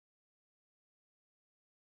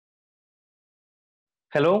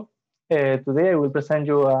Hello, today I will present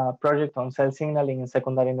you a project on cell signaling in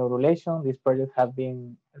secondary neurulation. This project has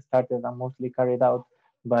been started and mostly carried out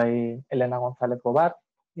by Elena González Bobar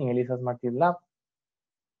in Elisa Marti's lab,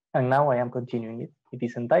 and now I am continuing it. It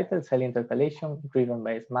is entitled Cell Intercalation Driven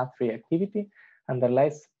by SMAD3 Activity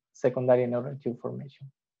Underlies Secondary Neural Tube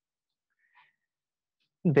Formation.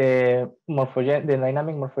 The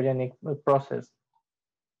dynamic morphogenic process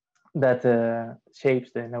that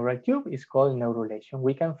shapes the neural tube is called neurulation.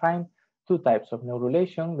 We can find two types of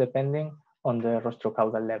neurulation depending on the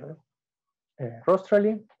rostrocaudal level.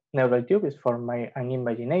 Rostrally, neural tube is formed by an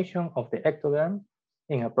invagination of the ectoderm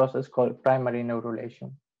in a process called primary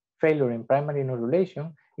neurulation. Failure in primary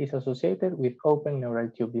neurulation is associated with open neural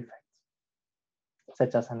tube defects,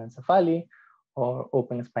 such as anencephaly or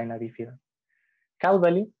open spina bifida.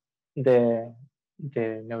 Caudally, the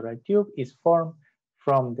neural tube is formed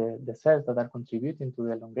from the cells that are contributing to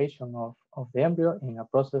the elongation of the embryo in a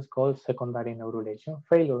process called secondary neurulation.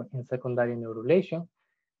 Failure in secondary neurulation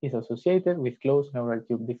is associated with closed neural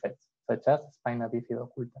tube defects, such as spina bifida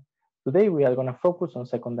occulta. Today, we are going to focus on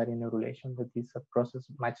secondary neurulation, that is a process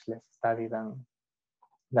much less studied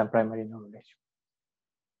than primary neurulation.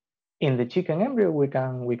 In the chicken embryo, we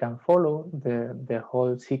can follow the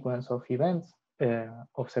whole sequence of events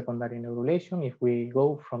of secondary neurulation if we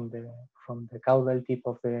go from the caudal tip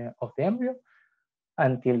of the embryo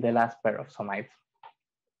until the last pair of somites.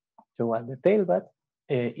 So at the tailbud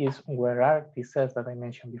is where are the cells that I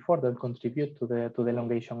mentioned before that contribute to the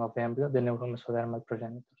elongation of the embryo, the neuromesodermal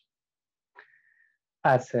progenitors.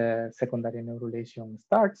 As secondary neurulation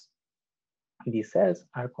starts, these cells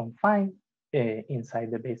are confined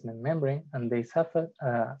inside the basement membrane, and they suffer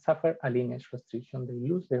a lineage restriction. They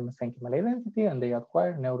lose their mesenchymal identity and they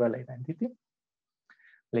acquire neural identity.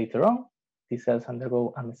 Later on, these cells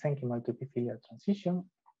undergo a mesenchymal to epithelial transition.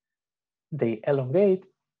 They elongate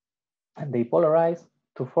and they polarize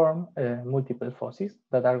to form multiple fosses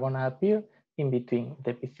that are going to appear in between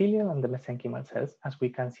the epithelial and the mesenchymal cells, as we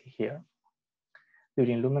can see here.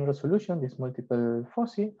 During lumen resolution, these multiple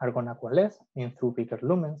fossae are going to coalesce into bigger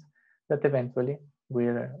lumens that eventually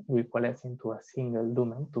will coalesce into a single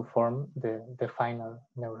lumen to form the final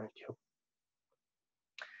neural tube.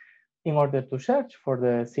 In order to search for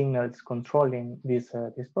the signals controlling this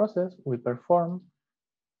process, we perform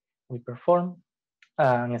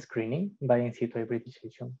a screening by in situ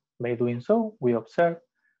hybridization. By doing so, we observe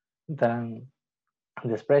that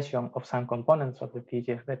the expression of some components of the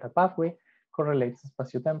TGF-beta pathway correlates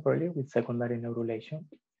spatiotemporally with secondary neurulation,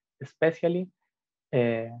 especially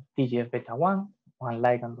TGF-beta1, one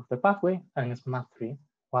ligand of the pathway, and SMAD3,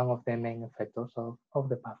 one of the main effectors of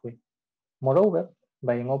the pathway. Moreover,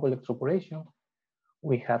 by in ovo electroporation,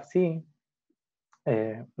 we have seen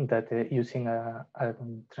that using a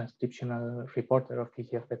transcriptional reporter of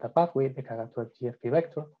TGF-beta pathway, the KAGA12GFP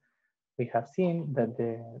vector, we have seen that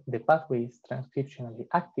the pathway is transcriptionally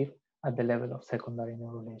active at the level of secondary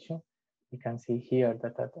neurulation. We can see here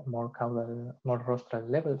that at more rostral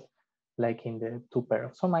levels, like in the two pair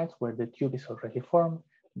of somites where the tube is already formed,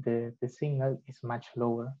 the signal is much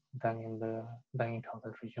lower than in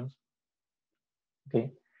caudal regions.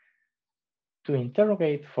 Okay. To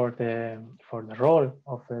interrogate for the role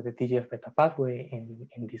of the TGF-beta pathway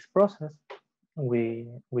in this process, we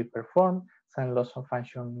perform some loss of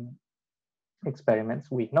function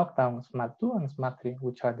experiments with knockdown SMAD2 and SMAD3,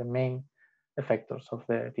 which are the main effectors of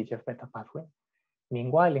the TGF-beta pathway.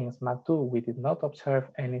 Meanwhile, in SMAD2, we did not observe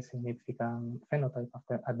any significant phenotype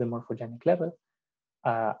at the morphogenic level.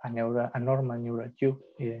 A normal neural tube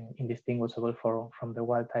indistinguishable from the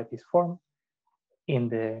wild type is formed. In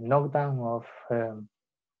the knockdown of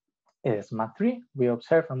SMAD3, we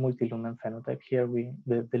observe a multi-lumen phenotype. Here,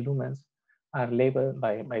 the lumens are labeled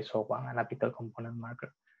by SO1, an apical component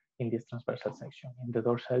marker in this transversal section. In the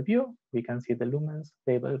dorsal view, we can see the lumens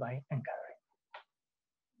labeled by NCADRI.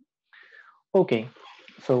 Okay,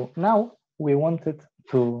 so now we wanted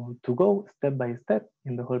to go step by step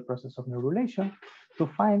in the whole process of neurulation to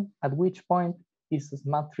find at which point is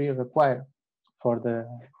SMAD3 required for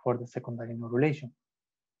the secondary neurulation.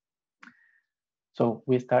 So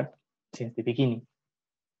we start since the beginning,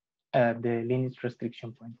 the lineage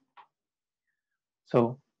restriction point.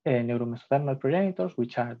 So neuromesodermal progenitors,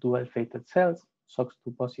 which are dual fated cells,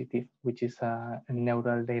 SOX2 positive, which is a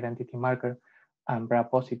neural identity marker, and BRA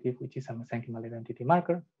positive, which is a mesenchymal identity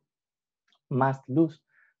marker, must lose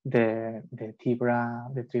the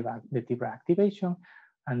TBRA activation,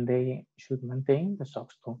 and they should maintain the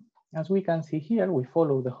SOX2. As we can see here, we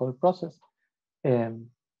follow the whole process,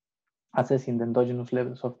 assessing the endogenous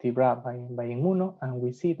levels of TBRA by immuno, and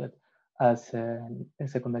we see that as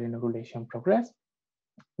secondary neurulation progress,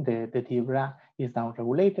 the TBRA is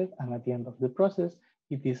downregulated, and at the end of the process,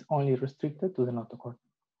 it is only restricted to the notochord.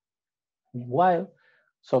 Meanwhile,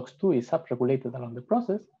 SOX2 is upregulated along the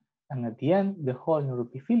process, and at the end, the whole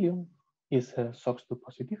neuroepithelium is SOX2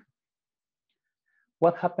 positive.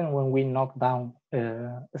 What happened when we knock down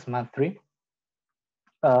SMAD3?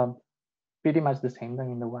 Pretty much the same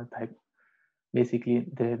than in the wild type. Basically,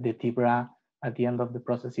 the TBRA at the end of the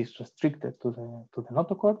process is restricted to the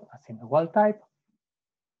notochord, as in the wild type,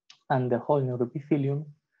 and the whole neuroepithelium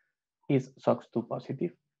is SOX2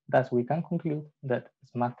 positive. Thus, we can conclude that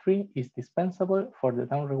SMAD3 is dispensable for the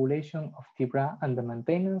downregulation of TBRA and the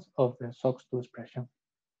maintenance of the SOX2 expression.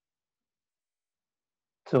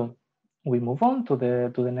 So we move on to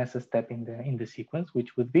the next step in the sequence,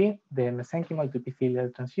 which would be the mesenchymal to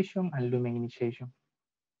epithelial transition and lumen initiation.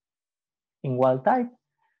 In wild type,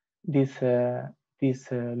 this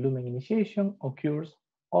lumen initiation occurs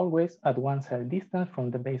always at one cell distance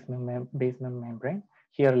from the basement membrane,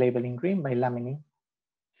 here labeled in green by laminin.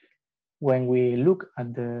 When we look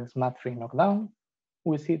at the SMAD3 knockdown,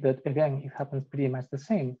 we see that again, it happens pretty much the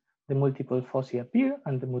same. The multiple foci appear,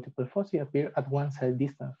 and the multiple foci appear at one cell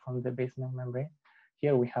distance from the basement membrane.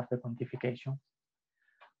 Here we have the quantification.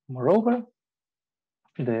 Moreover,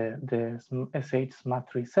 the SH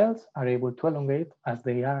SMAD3 cells are able to elongate as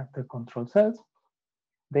they are the control cells.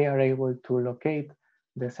 They are able to locate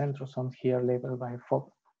the centrosomes here labeled by FOB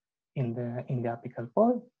in the apical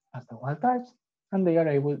pole as the wild types, and they are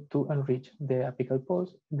able to enrich the apical pole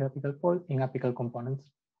in apical components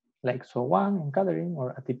like SO1 in gathering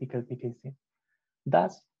or atypical PKC.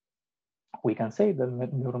 Thus, we can say that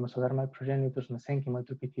neuromesodermal progenitors mesenchymal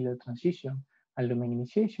to epithelial transition and lumen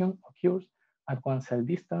initiation occurs at one cell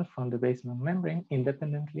distance from the basement membrane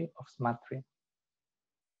independently of SMAD3.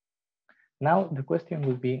 Now the question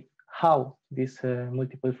will be how these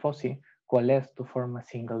multiple foci coalesce to form a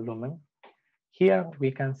single lumen. Here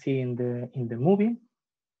we can see in the movie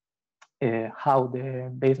how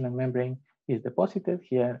the basement membrane is deposited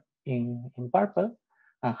here in purple,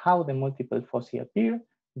 and how the multiple foci appear.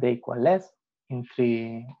 They coalesce in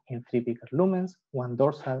three bigger lumens, one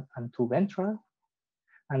dorsal and two ventral.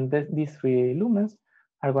 And these three lumens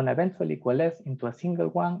are going to eventually coalesce into a single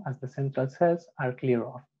one as the central cells are clear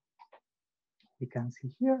off. We can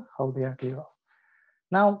see here how they are clear off.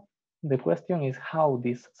 Now, the question is how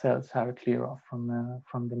these cells are clear off from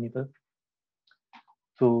the middle.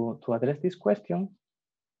 To address this question,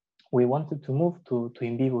 we wanted to move to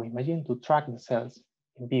in vivo imaging to track the cells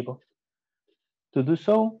in vivo. To do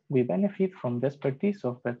so, we benefit from the expertise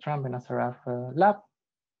of Bertrand Benacerraf's lab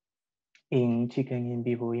in chicken in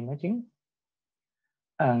vivo imaging.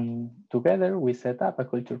 And together we set up a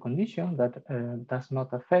culture condition that does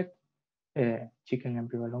not affect chicken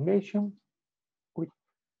embryo elongation,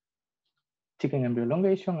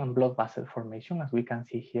 and blood vessel formation, as we can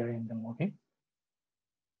see here in the movie.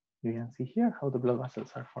 You can see here how the blood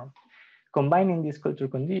vessels are formed. Combining these culture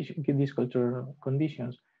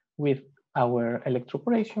conditions with our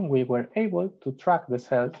electroporation, we were able to track the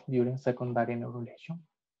cells during secondary neurulation.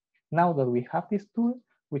 Now that we have this tool,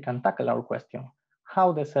 we can tackle our question,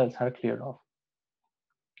 how the cells are cleared off.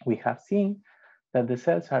 We have seen that the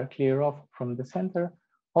cells are cleared off from the center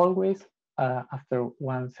always after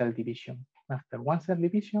one cell division. After one cell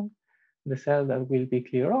division, the cell that will be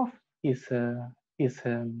cleared off it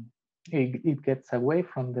gets away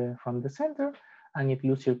from the center, and it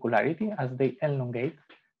loses circularity as they elongate.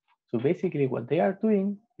 So basically what they are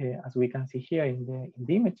doing, as we can see here in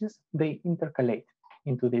the images, they intercalate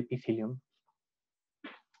into the epithelium.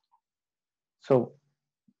 So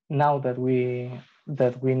now that we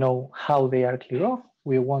know how they are cleared off,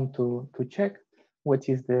 we want to check what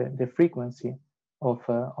is the frequency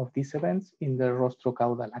of these events in the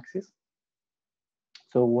rostrocaudal axis.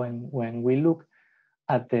 So when we look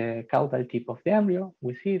at the caudal tip of the embryo,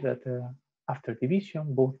 we see that after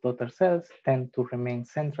division, both daughter cells tend to remain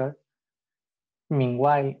central.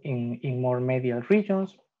 Meanwhile, in more medial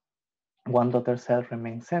regions, one daughter cell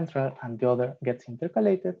remains central and the other gets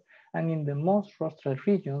intercalated. And in the most rostral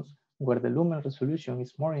regions, where the lumen resolution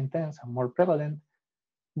is more intense and more prevalent,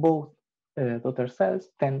 both daughter cells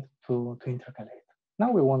tend to intercalate.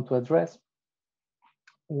 Now we want to address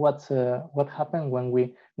what happened when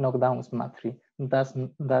we knock down SMAD3. Does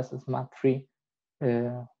SMAD3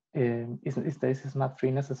 is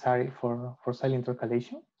SMAD3 necessary for cell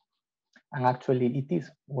intercalation? And actually it is.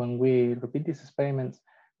 When we repeat these experiments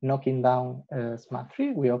knocking down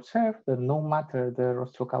SMAD3, we observe that no matter the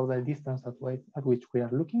rostrocaudal distance at which we are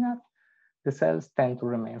looking at, the cells tend to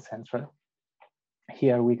remain central.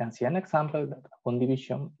 Here we can see an example that upon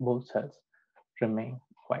division, both cells remain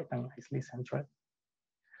quite nicely central.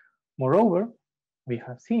 Moreover, we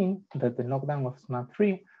have seen that the knockdown of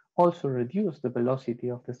SMAD3 also reduced the velocity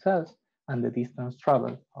of the cells and the distance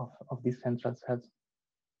traveled of these central cells.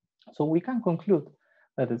 So we can conclude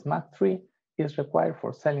that the SMAD3 is required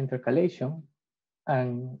for cell intercalation,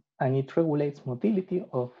 and it regulates motility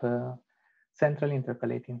of central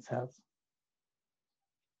intercalating cells.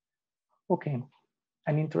 Okay,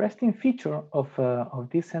 an interesting feature of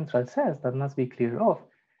these central cells that must be cleared off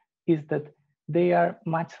is that they are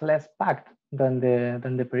much less packed than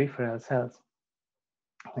the peripheral cells.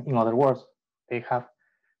 In other words, they have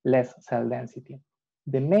less cell density.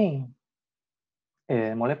 The main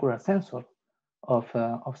molecular sensor of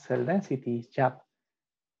cell density is JAP.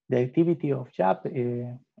 The activity of JAP,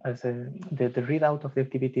 the readout of the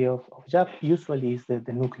activity of JAP usually is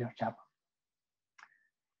the nuclear JAP.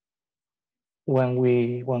 When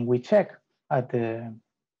we check at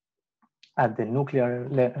the nuclear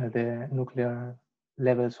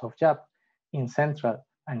levels of JAP in central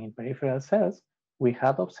and in peripheral cells, we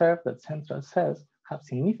have observed that central cells have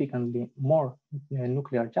significantly more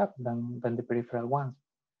nuclear JAP than the peripheral ones.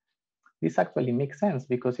 This actually makes sense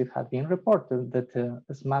because it had been reported that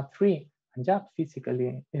SMAD3 and JAP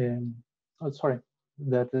physically, this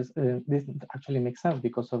actually makes sense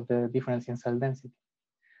because of the difference in cell density.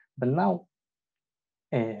 But now,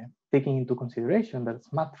 taking into consideration that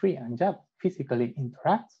SMAD3 and JAP physically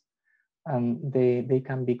interact, and they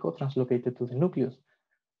can be co-translocated to the nucleus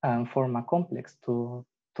and form a complex to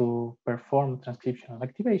perform transcriptional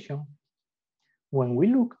activation, when we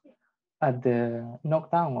look at the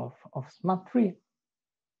knockdown of SMAD3,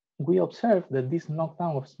 we observe that this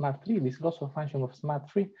knockdown of SMAD3, this loss of function of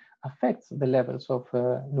SMAD3, affects the levels of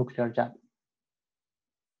nuclear JAP.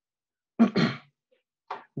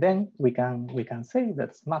 Then we can say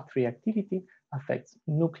that SMAD3 activity affects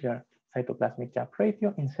nuclear cytoplasmic JAP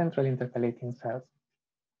ratio in central intercalating cells.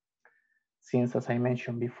 Since, as I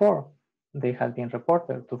mentioned before, they had been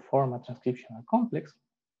reported to form a transcriptional complex,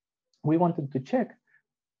 we wanted to check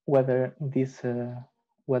whether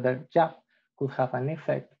whether JAP could have an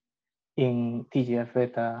effect in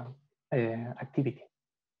TGF-beta activity.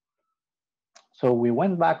 So we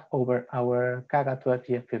went back over our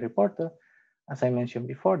CAGA12GFP reporter. As I mentioned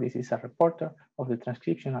before, this is a reporter of the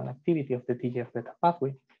transcriptional activity of the TGF-beta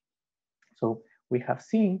pathway. So we have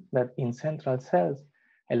seen that in central cells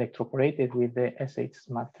electroporated with the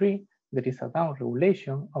SH-SMAD3, there is a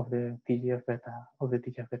downregulation of the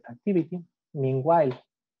TGF-beta activity. Meanwhile,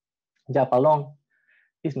 JAP alone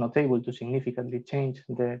is not able to significantly change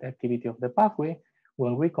the activity of the pathway.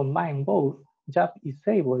 When we combine both, JAP is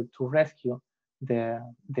able to rescue the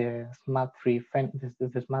SMAD3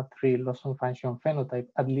 loss of function phenotype,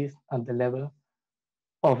 at least at the level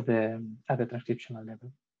of the transcriptional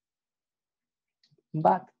level.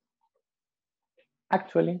 But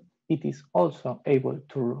actually, it is also able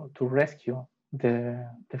to rescue the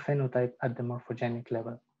phenotype at the morphogenic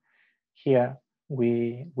level. Here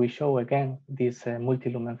we show again this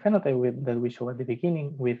multi-lumen phenotype that we showed at the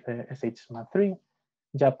beginning with SH-SMAD3.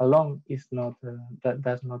 JAP alone is not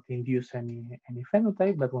does not induce any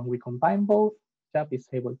phenotype, but when we combine both, JAP is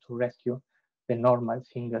able to rescue the normal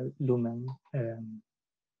single lumen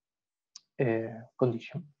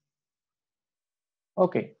condition.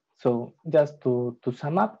 Okay, so just to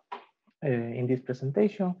sum up, in this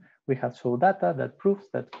presentation, we have shown data that proves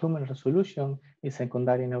that lumen resolution in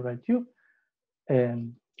secondary neural tube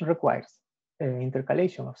requires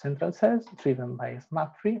intercalation of central cells driven by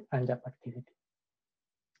SMAD3 and JAP activity.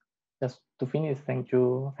 Just to finish, thank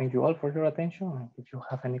you all for your attention. And if you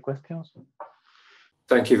have any questions.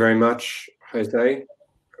 Thank you very much, Jose.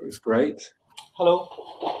 It was great. Hello,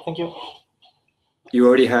 thank you. You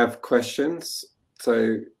already have questions.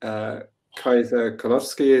 So Kaiser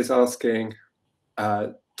Kolowski is asking,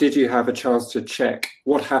 did you have a chance to check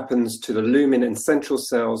what happens to the lumen and central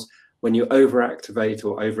cells when you overactivate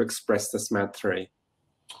or overexpress the SMAD3?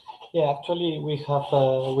 Yeah, actually, we have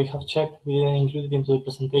checked. We didn't include it into the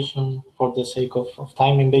presentation for the sake of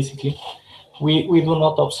timing. Basically, we do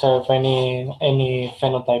not observe any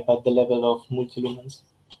phenotype at the level of multilumens.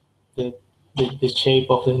 The shape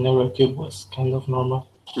of the neural tube was kind of normal.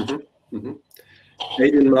 Mm-hmm. Mm-hmm.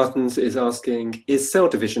 Aidan Martins is asking, is cell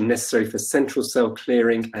division necessary for central cell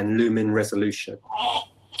clearing and lumen resolution?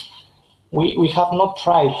 We have not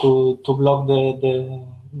tried to block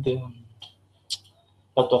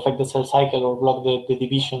to affect the cell cycle or block the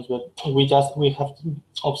divisions, but we have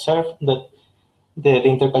observed that the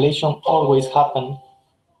intercalation always happens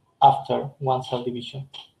after one cell division.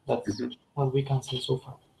 That's what we can say so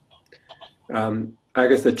far.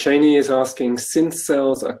 Agatha Cheney is asking, since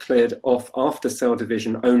cells are cleared off after cell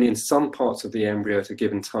division only in some parts of the embryo at a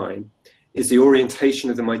given time, is the orientation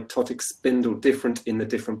of the mitotic spindle different in the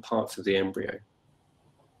different parts of the embryo?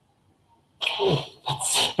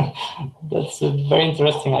 That's very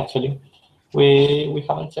interesting, actually. We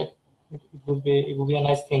haven't checked. It would be a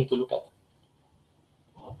nice thing to look at.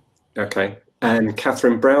 Okay. And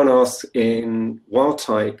Catherine Brown asks, in wild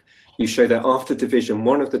type, you show that after division,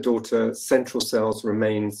 one of the daughter cells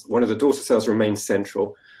remains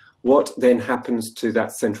central. What then happens to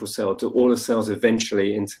that central cell? Do all the cells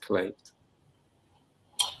eventually intercalate?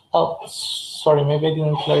 Oh, sorry, maybe I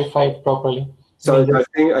didn't clarify it properly. So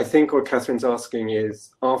I think what Catherine's asking is,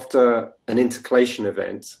 after an intercalation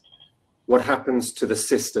event, what happens to the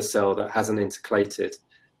sister cell that hasn't intercalated,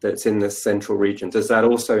 that's in the central region? Does that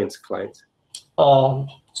also intercalate?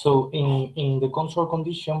 So in the control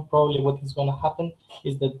condition, probably what is going to happen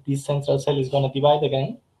is that this central cell is going to divide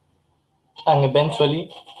again, and eventually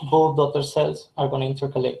both daughter cells are going to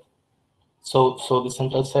intercalate. So the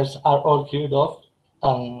central cells are all cleared off,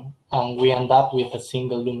 and we end up with a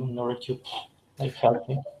single lumen neurotube, like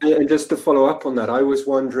healthy. And just to follow up on that, I was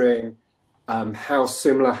wondering how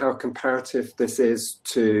similar, how comparative this is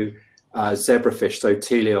to zebrafish, so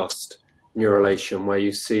teleost neurulation, where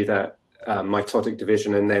you see that mitotic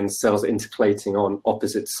division and then cells intercalating on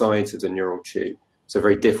opposite sides of the neural tube. So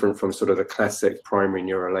very different from sort of the classic primary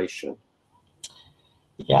neurulation.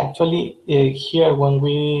 Yeah, actually, here when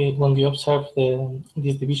we observe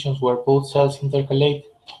these divisions where both cells intercalate,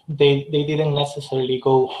 they didn't necessarily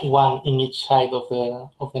go one in each side of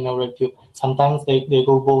the neural tube. Sometimes they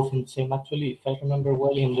go both in the same. Actually, if I remember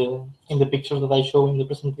well, in the pictures that I show in the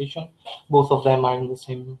presentation, both of them are in the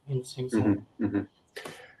same side. Mm-hmm, mm-hmm.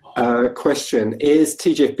 Question: is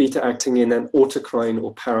TGF-beta acting in an autocrine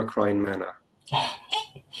or paracrine manner?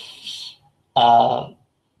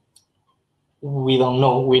 We don't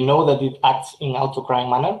know. We know that it acts in autocrine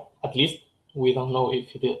manner. At least we don't know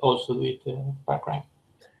if it also do it paracrine.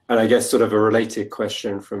 And I guess sort of a related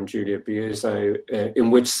question from Julia Biuso,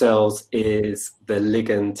 in which cells is the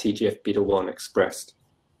ligand TGF-beta1 expressed?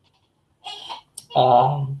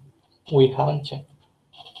 We haven't checked.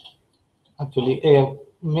 Actually,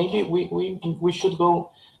 maybe we should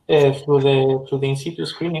go through the in situ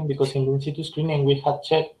screening, because in the in situ screening we had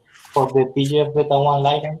checked for the TGF-beta1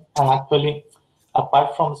 ligand, and actually,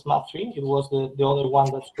 apart from SMAP3, it was the other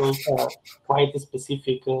one that shows quite a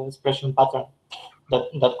specific expression pattern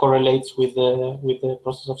that correlates with the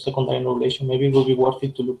process of secondary neurulation. Maybe it will be worth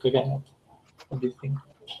it to look again at this thing.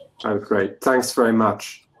 Oh, great. Thanks very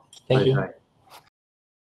much. Thank you.